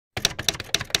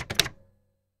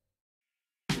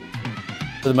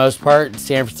For the most part,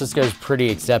 San Francisco is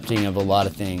pretty accepting of a lot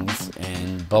of things,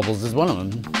 and Bubbles is one of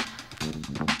them.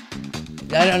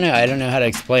 I don't know how to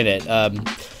explain it.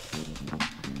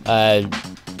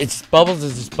 Bubbles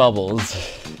is just Bubbles.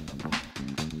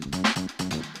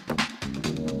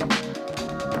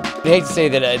 I hate to say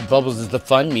that Bubbles is the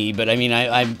fun me, but I mean,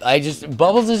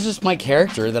 Bubbles is just my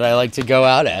character that I like to go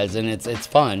out as, and it's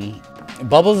fun.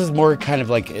 Bubbles is more kind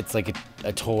of like, it's like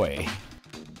a toy.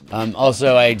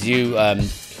 Also, I do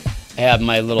have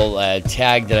my little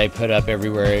tag that I put up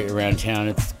everywhere around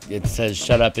town. It says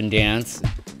 "Shut up and dance."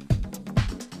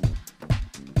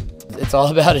 It's all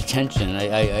about attention.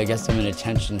 I guess I'm an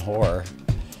attention whore.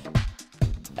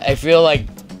 I feel like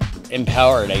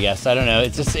empowered, I guess. I don't know.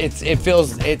 It's just,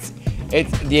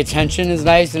 the attention is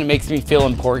nice, and it makes me feel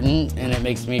important, and it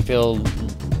makes me feel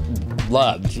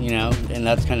loved, you know, and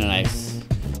that's kind of nice.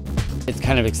 It's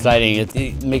kind of exciting.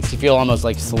 It makes you feel almost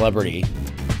like a celebrity.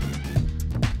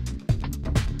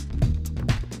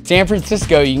 San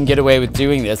Francisco, you can get away with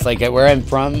doing this. Like where I'm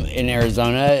from in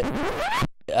Arizona,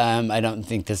 I don't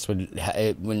think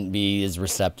it wouldn't be as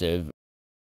receptive.